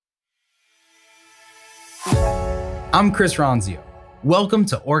I'm Chris Ronzio. Welcome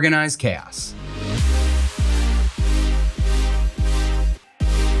to Organized Chaos.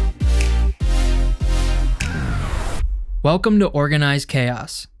 Welcome to Organized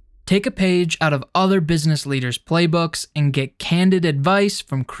Chaos. Take a page out of other business leaders' playbooks and get candid advice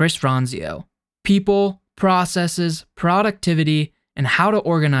from Chris Ronzio. People, processes, productivity, and how to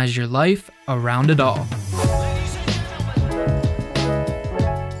organize your life around it all.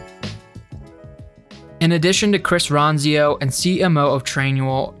 In addition to Chris Ronzio and CMO of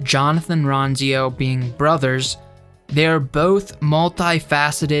Trainual, Jonathan Ronzio, being brothers, they are both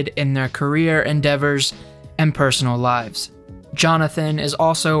multifaceted in their career endeavors and personal lives. Jonathan is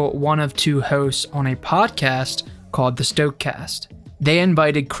also one of two hosts on a podcast called The Stokecast. They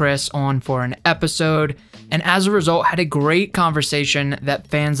invited Chris on for an episode, and as a result had a great conversation that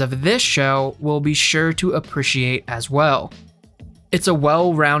fans of this show will be sure to appreciate as well. It's a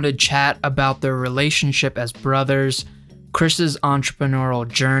well-rounded chat about their relationship as brothers, Chris's entrepreneurial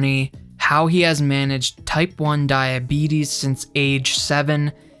journey, how he has managed type 1 diabetes since age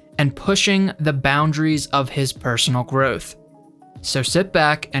 7, and pushing the boundaries of his personal growth. So sit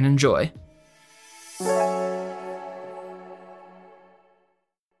back and enjoy.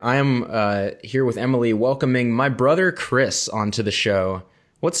 I am here with Emily, welcoming my brother Chris onto the show.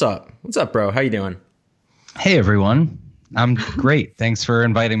 What's up? What's up, bro? How you doing? Hey, everyone. I'm great. Thanks for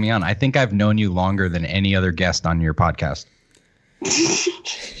inviting me on. I think I've known you longer than any other guest on your podcast.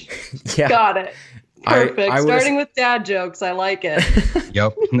 Yeah. Got it. Perfect. Starting with dad jokes. I like it.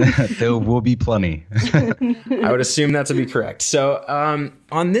 Yep. There will be plenty. I would assume that to be correct. So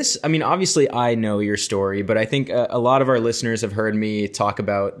on this, I mean, obviously I know your story, but I think a lot of our listeners have heard me talk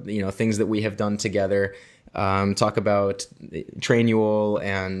about, things that we have done together, talk about Trainual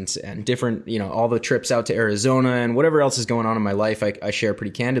and different, all the trips out to Arizona and whatever else is going on in my life. I share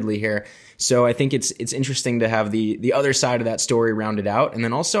pretty candidly here. So I think it's interesting to have the other side of that story rounded out. And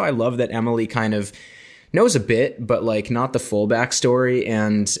then also I love that Emily kind of knows a bit, but like not the full backstory.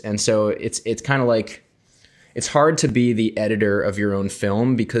 And so it's kind of like, it's hard to be the editor of your own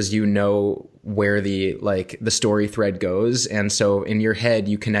film because you know where the story thread goes. And so in your head,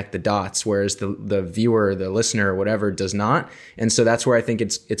 you connect the dots, whereas the viewer, the listener, or whatever does not. And so that's where I think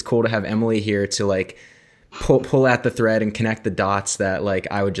it's cool to have Emily here to like pull at the thread and connect the dots that like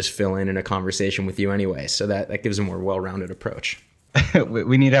I would just fill in a conversation with you anyway. So that gives a more well-rounded approach.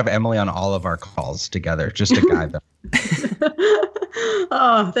 We need to have Emily on all of our calls together just to guide them.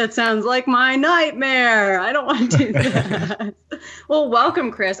 Oh, that sounds like my nightmare. I don't want to do that. Well,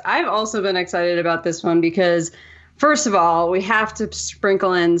 welcome, Chris. I've also been excited about this one because, first of all, we have to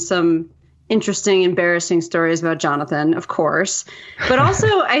sprinkle in some interesting, embarrassing stories about Jonathan, of course. But also,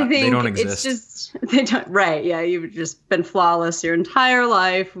 I think it's just, they don't, right. Yeah, you've just been flawless your entire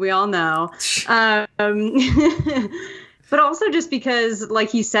life. We all know. But also just because, like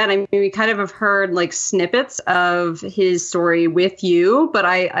he said, I mean, we kind of have heard like snippets of his story with you, but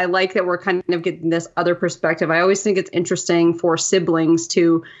I like that we're kind of getting this other perspective. I always think it's interesting for siblings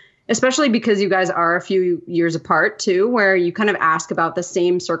to, especially because you guys are a few years apart too, where you kind of ask about the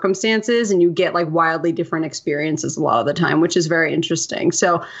same circumstances and you get like wildly different experiences a lot of the time, which is very interesting.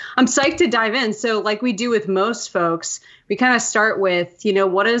 So I'm psyched to dive in. So like we do with most folks, we kind of start with,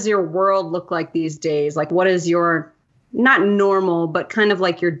 what does your world look like these days? Like what is your not normal, but kind of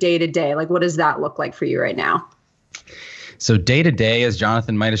like your day to day? Like, what does that look like for you right now? So day to day, as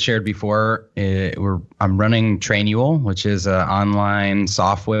Jonathan might have shared before, I'm running Trainual, which is an online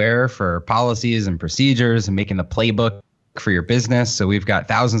software for policies and procedures and making the playbook for your business. So we've got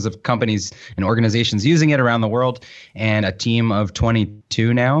thousands of companies and organizations using it around the world and a team of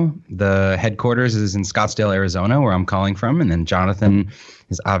 22 now. The headquarters is in Scottsdale, Arizona, where I'm calling from. And then Jonathan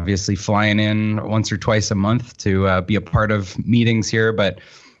is obviously flying in once or twice a month to be a part of meetings here. But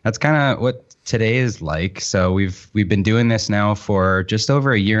that's kind of what today is like. So we've been doing this now for just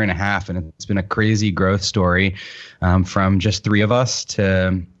over a year and a half, and it's been a crazy growth story from just three of us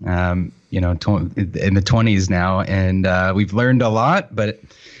to in the 20s now. And we've learned a lot, but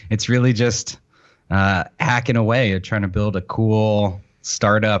it's really just hacking away at trying to build a cool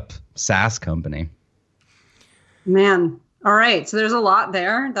startup SaaS company. Man. All right. So there's a lot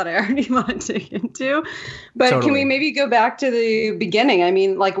there that I already want to dig into. But Totally. Can we maybe go back to the beginning? I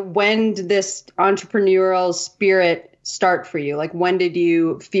mean, like, when did this entrepreneurial spirit start for you? Like, when did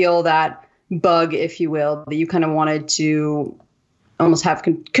you feel that bug, if you will, that you kind of wanted to almost have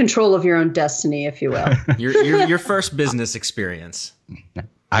control of your own destiny, if you will? Your first business experience.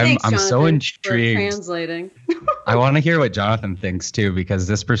 I'm so intrigued. For translating. I want to hear what Jonathan thinks too, because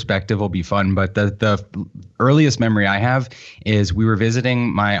this perspective will be fun. But the earliest memory I have is we were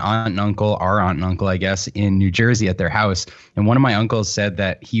visiting my aunt and uncle, our aunt and uncle, I guess, in New Jersey at their house. And one of my uncles said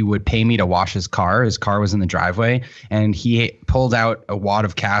that he would pay me to wash his car. His car was in the driveway, and he pulled out a wad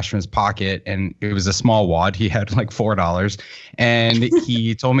of cash from his pocket, and it was a small wad. He had like $4, and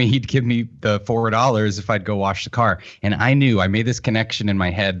he told me he'd give me the $4 if I'd go wash the car. And I made this connection in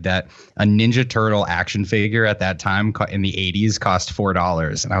my head that a Ninja Turtle action figure at that time in the 80s cost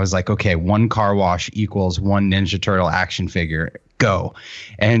 $4. And I was like, okay, one car wash equals one Ninja Turtle action figure. Go.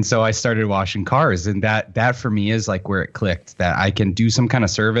 And so I started washing cars, and that for me is like where it clicked, that I can do some kind of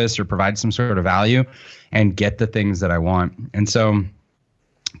service or provide some sort of value and get the things that I want. And so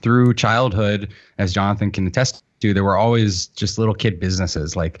through childhood, as Jonathan can attest to, there were always just little kid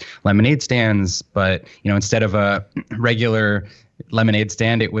businesses like lemonade stands, but instead of a regular lemonade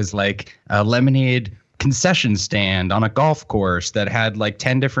stand, it was like a lemonade concession stand on a golf course that had like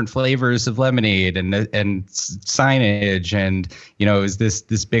 10 different flavors of lemonade and signage, and it was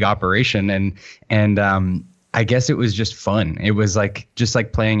this big operation, and I guess it was just fun. It was just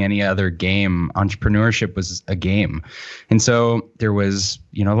like playing any other game. Entrepreneurship was a game. And so there was,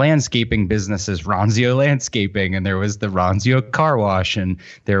 landscaping businesses, Ronzio Landscaping, and there was the Ronzio Car Wash, and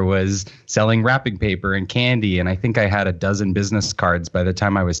there was selling wrapping paper and candy. And I think I had a dozen business cards by the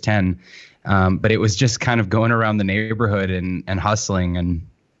time I was 10. But it was just kind of going around the neighborhood and hustling and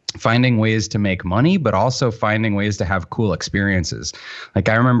finding ways to make money, but also finding ways to have cool experiences. Like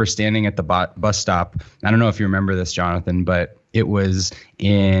I remember standing at the bus stop. I don't know if you remember this, Jonathan, but it was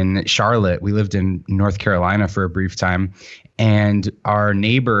in Charlotte. We lived in North Carolina for a brief time, and our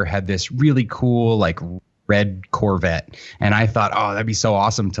neighbor had this really cool, like, red Corvette. And I thought, oh, that'd be so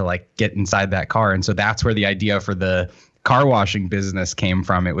awesome to like get inside that car. And so that's where the idea for the car washing business came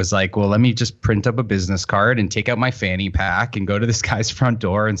from. It was like, well, let me just print up a business card and take out my fanny pack and go to this guy's front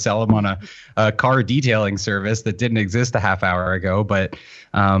door and sell him on a car detailing service that didn't exist a half hour ago. But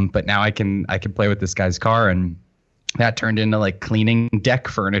now I can play with this guy's car. And that turned into like cleaning deck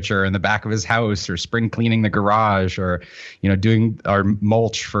furniture in the back of his house, or spring cleaning the garage, or, doing our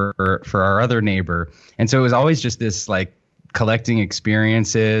mulch for our other neighbor. And so it was always just this like collecting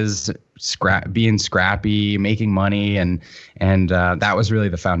experiences, being scrappy, making money, and that was really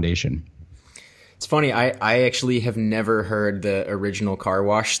the foundation. It's funny. I actually have never heard the original car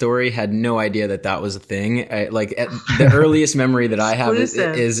wash story. Had no idea that was a thing. The earliest memory that I have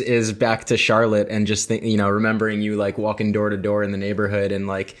is back to Charlotte, and just remembering you like walking door to door in the neighborhood and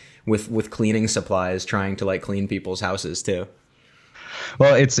like with cleaning supplies, trying to like clean people's houses too.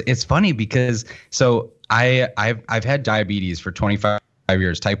 Well, it's funny because I've had diabetes for 25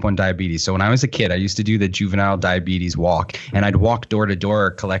 years, type 1 diabetes. So when I was a kid, I used to do the juvenile diabetes walk, and I'd walk door to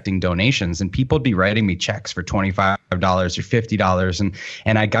door collecting donations, and people would be writing me checks for $25 or $50.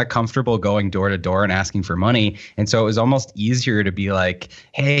 And I got comfortable going door to door and asking for money. And so it was almost easier to be like,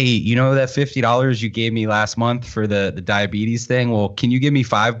 hey, that $50 you gave me last month for the diabetes thing? Well, can you give me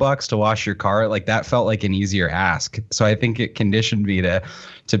 $5 to wash your car? Like that felt like an easier ask. So I think it conditioned me to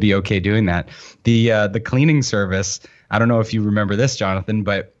be okay doing that. The cleaning service, I don't know if you remember this, Jonathan,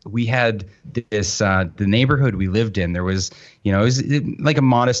 but we had this, the neighborhood we lived in, there was, it was like a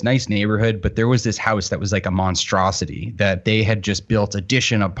modest, nice neighborhood, but there was this house that was like a monstrosity that they had just built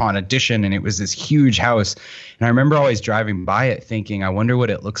addition upon addition, and it was this huge house. And I remember always driving by it thinking, I wonder what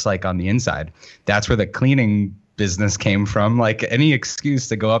it looks like on the inside. That's where the cleaning business came from. Like any excuse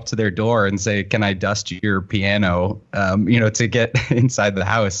to go up to their door and say, can I dust your piano, to get inside the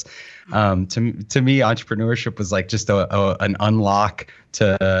house. To me, entrepreneurship was like just an unlock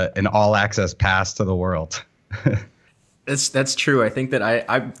to an all access pass to the world. That's true. I think that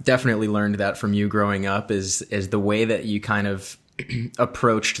I definitely learned that from you growing up is the way that you kind of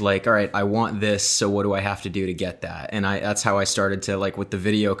approached like, all right, I want this, so what do I have to do to get that? And that's how I started to, like, with the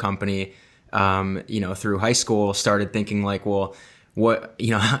video company, through high school, started thinking like, well, what,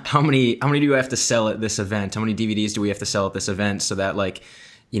 how many do I have to sell at this event? How many DVDs do we have to sell at this event so that, like,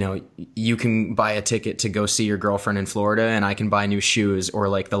 you can buy a ticket to go see your girlfriend in Florida, and I can buy new shoes or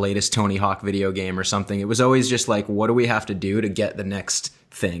like the latest Tony Hawk video game or something. It was always just like, what do we have to do to get the next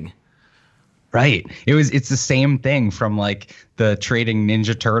thing? Right. It's the same thing from like the trading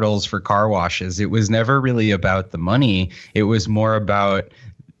Ninja Turtles for car washes. It was never really about the money. It was more about,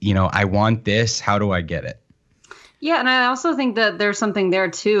 I want this. How do I get it? Yeah, and I also think that there's something there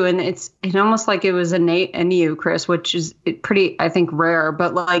too, and it's almost like it was innate in you, Chris, which is pretty, I think, rare.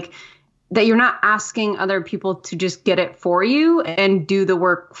 But like that you're not asking other people to just get it for you and do the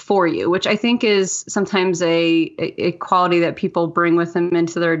work for you, which I think is sometimes a quality that people bring with them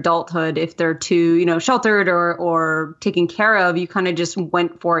into their adulthood. If they're too, sheltered or taken care of, you kind of just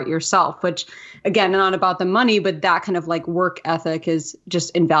went for it yourself, which again, not about the money, but that kind of like work ethic is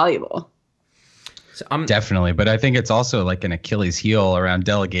just invaluable. So Definitely. But I think it's also like an Achilles heel around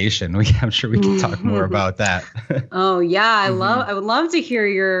delegation. I'm sure we can talk more about that. Oh yeah. I would love to hear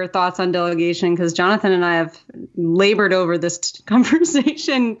your thoughts on delegation, because Jonathan and I have labored over this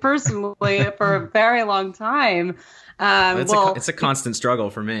conversation personally for a very long time. It's a constant struggle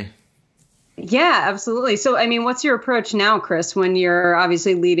for me. Yeah, absolutely. So, I mean, what's your approach now, Chris, when you're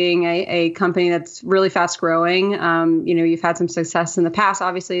obviously leading a company that's really fast growing? You've had some success in the past,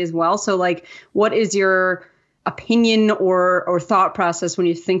 obviously, as well. So, like, what is your opinion or thought process when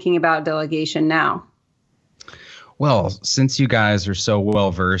you're thinking about delegation now? Well, since you guys are so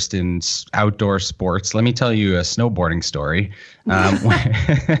well versed in outdoor sports, let me tell you a snowboarding story.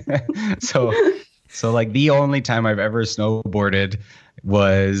 So like the only time I've ever snowboarded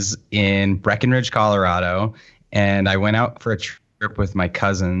was in Breckenridge, Colorado. And I went out for a trip with my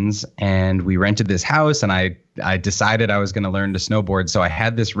cousins, and we rented this house, and I decided I was going to learn to snowboard. So I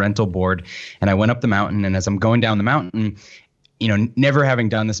had this rental board, and I went up the mountain. And as I'm going down the mountain, never having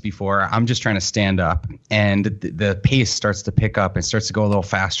done this before, I'm just trying to stand up, and the pace starts to pick up and starts to go a little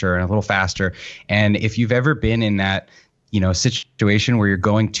faster and a little faster. And if you've ever been in that, situation where you're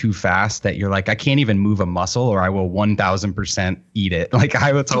going too fast that you're like, I can't even move a muscle, or I will 1000% eat it. Like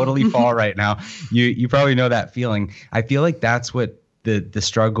I will totally fall right now. You probably know that feeling. I feel like that's what the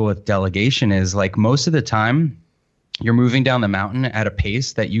struggle with delegation is. Like most of the time, you're moving down the mountain at a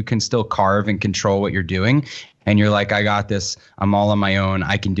pace that you can still carve and control what you're doing. And you're like, I got this. I'm all on my own.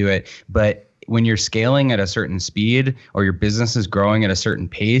 I can do it. But when you're scaling at a certain speed, or your business is growing at a certain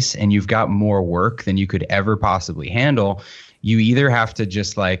pace, and you've got more work than you could ever possibly handle, you either have to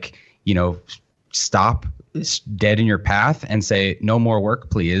just stop dead in your path and say, no more work,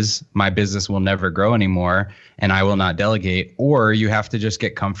 please. My business will never grow anymore, and I will not delegate. Or you have to just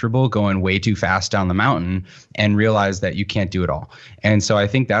get comfortable going way too fast down the mountain and realize that you can't do it all. And so I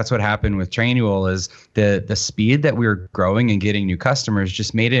think that's what happened with Trainual, is the speed that we were growing and getting new customers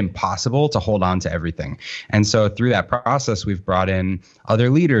just made it impossible to hold on to everything. And so through that process, we've brought in other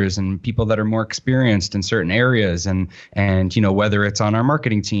leaders and people that are more experienced in certain areas, and whether it's on our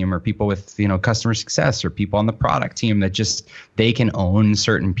marketing team or people with customer success, or people on the product team that just they can own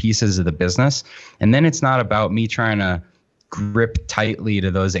certain pieces of the business. And then it's not about me trying to grip tightly to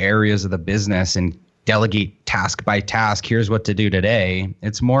those areas of the business and delegate task by task. Here's what to do today.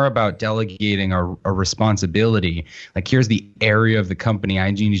 It's more about delegating a responsibility. Like, here's the area of the company I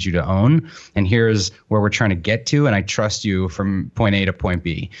need you to own, and here's where we're trying to get to, and I trust you from point A to point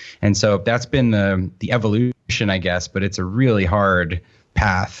B. And so that's been the evolution, I guess, but it's a really hard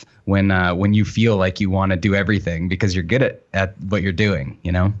path when you feel like you want to do everything because you're good at what you're doing,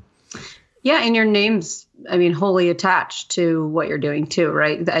 Yeah, and your name's, wholly attached to what you're doing too,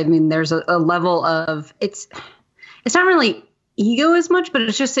 right? There's a level of it's not really ego as much, but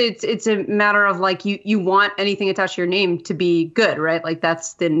it's a matter of like you want anything attached to your name to be good, right? Like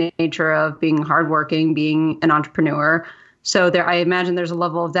that's the nature of being hardworking, being an entrepreneur. So I imagine there's a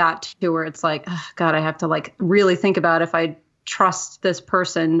level of that too, where it's like, oh, God, I have to like really think about if I trust this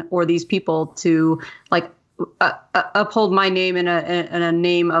person or these people to like uphold my name in a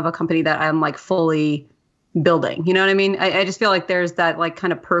name of a company that I'm like fully building. You know what I mean? I just feel like there's that like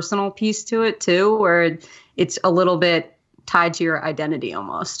kind of personal piece to it too, where it's a little bit tied to your identity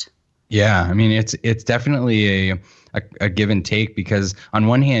almost. Yeah, it's definitely a give and take, because on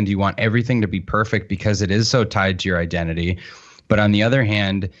one hand you want everything to be perfect because it is so tied to your identity. But on the other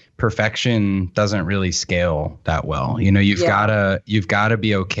hand, perfection doesn't really scale that well. You've gotta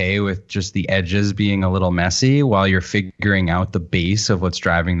be okay with just the edges being a little messy while you're figuring out the base of what's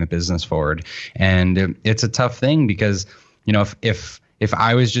driving the business forward. And it's a tough thing because, if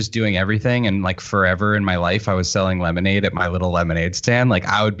I was just doing everything and like forever in my life, I was selling lemonade at my little lemonade stand, like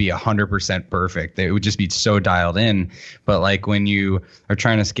I would be 100% perfect. It would just be so dialed in. But like when you are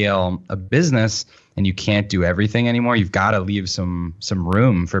trying to scale a business and you can't do everything anymore, you've got to leave some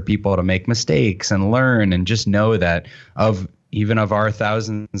room for people to make mistakes and learn, and just know that even of our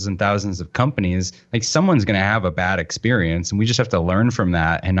thousands and thousands of companies, like someone's going to have a bad experience, and we just have to learn from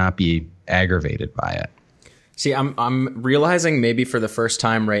that and not be aggravated by it. See, I'm realizing maybe for the first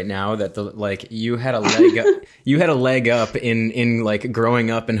time right now that you had a leg up, you had a leg up in like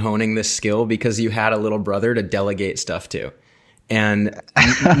growing up and honing this skill because you had a little brother to delegate stuff to. and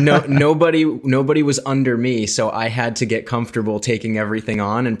nobody was under me, so I had to get comfortable taking everything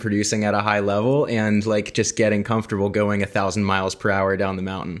on and producing at a high level, and like just getting comfortable going 1,000 miles per hour down the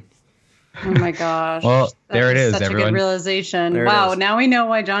mountain. Oh my gosh. Well, there it is, Such everyone. a good realization. There it Wow. is. Now we know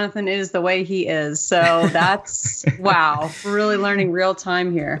why Jonathan is the way he is. So that's, wow. We're really learning real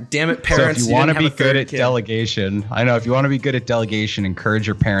time here. Damn it, So parents! if you want to didn't be have a third good at kid. delegation, I know if you want to be good at delegation, encourage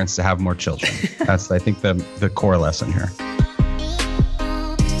your parents to have more children. That's, I think, the core lesson here.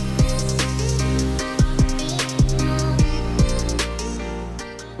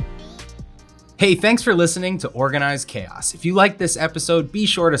 Hey, thanks for listening to Organized Chaos. If you liked this episode, be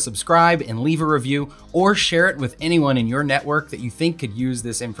sure to subscribe and leave a review or share it with anyone in your network that you think could use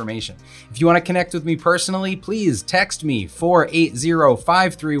this information. If you want to connect with me personally, please text me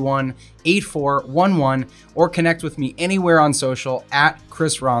 480-531-8411 or connect with me anywhere on social at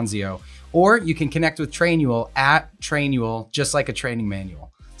Chris Ronzio. Or you can connect with Trainual at Trainual, just like a training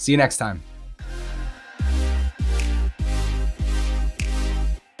manual. See you next time.